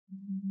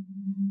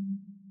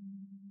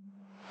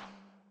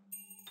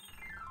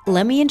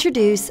Let me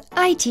introduce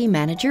IT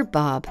Manager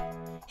Bob.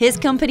 His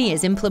company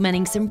is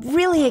implementing some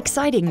really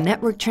exciting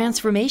network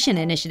transformation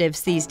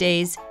initiatives these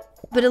days.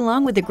 But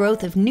along with the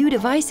growth of new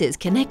devices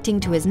connecting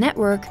to his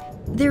network,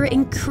 there are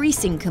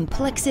increasing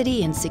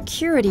complexity and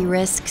security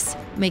risks,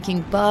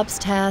 making Bob's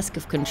task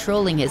of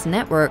controlling his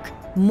network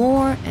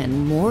more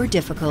and more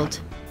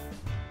difficult.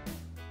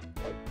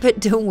 But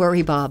don't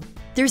worry, Bob.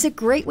 There's a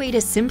great way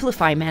to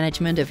simplify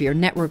management of your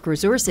network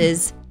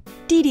resources: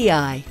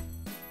 DDI.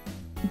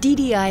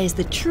 DDI is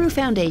the true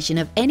foundation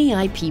of any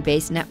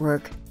IP-based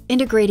network,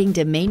 integrating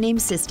domain name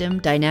system,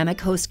 dynamic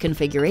host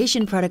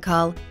configuration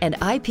protocol, and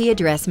IP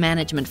address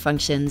management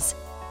functions.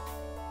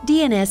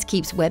 DNS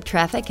keeps web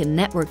traffic and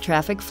network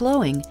traffic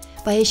flowing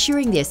by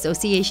assuring the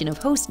association of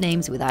host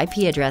names with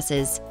IP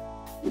addresses.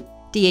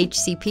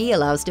 DHCP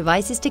allows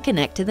devices to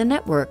connect to the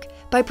network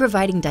by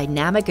providing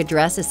dynamic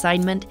address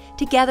assignment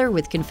together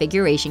with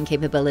configuration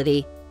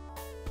capability.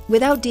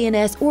 Without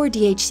DNS or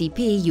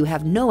DHCP, you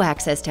have no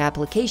access to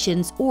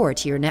applications or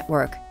to your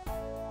network.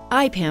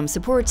 IPAM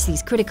supports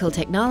these critical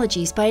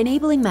technologies by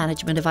enabling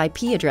management of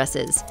IP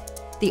addresses.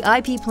 The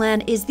IP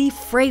plan is the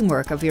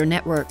framework of your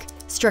network,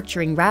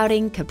 structuring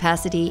routing,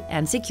 capacity,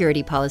 and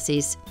security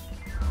policies.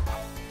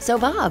 So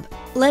Bob,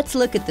 let's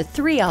look at the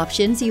 3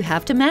 options you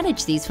have to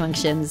manage these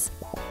functions.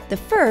 The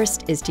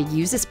first is to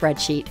use a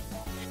spreadsheet.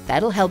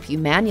 That'll help you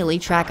manually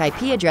track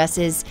IP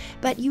addresses,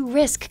 but you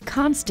risk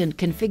constant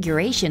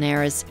configuration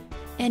errors,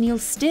 and you'll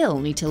still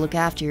need to look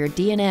after your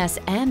DNS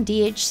and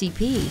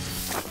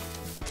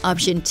DHCP.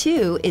 Option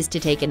 2 is to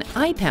take an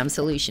IPAM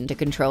solution to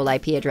control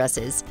IP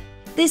addresses.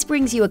 This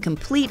brings you a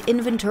complete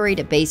inventory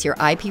to base your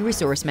IP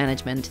resource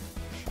management.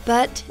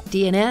 But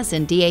DNS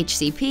and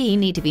DHCP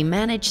need to be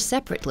managed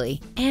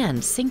separately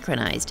and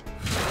synchronized.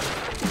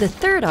 The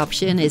third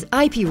option is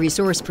IP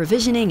resource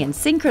provisioning and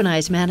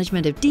synchronized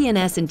management of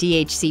DNS and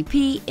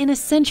DHCP in a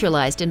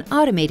centralized and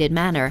automated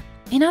manner.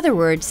 In other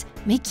words,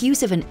 make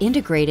use of an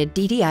integrated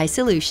DDI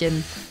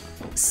solution.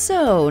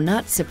 So,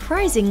 not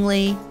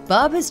surprisingly,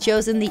 Bob has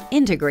chosen the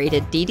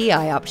integrated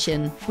DDI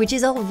option, which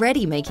is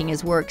already making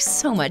his work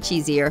so much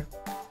easier.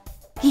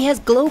 He has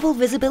global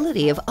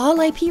visibility of all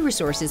IP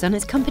resources on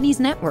his company's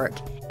network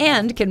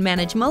and can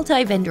manage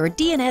multi-vendor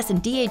DNS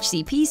and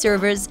DHCP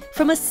servers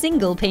from a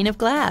single pane of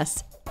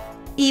glass.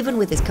 Even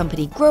with his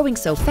company growing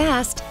so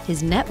fast,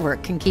 his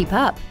network can keep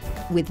up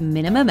with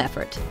minimum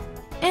effort.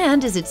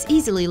 And as it's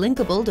easily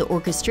linkable to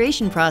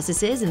orchestration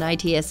processes and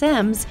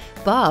ITSMs,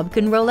 Bob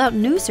can roll out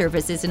new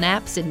services and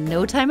apps in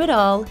no time at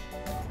all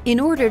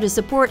in order to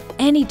support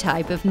any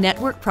type of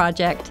network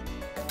project.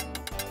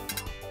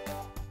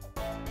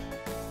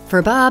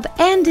 For Bob,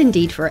 and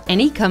indeed for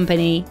any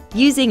company,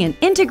 using an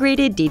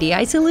integrated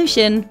DDI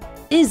solution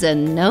is a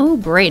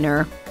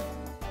no-brainer.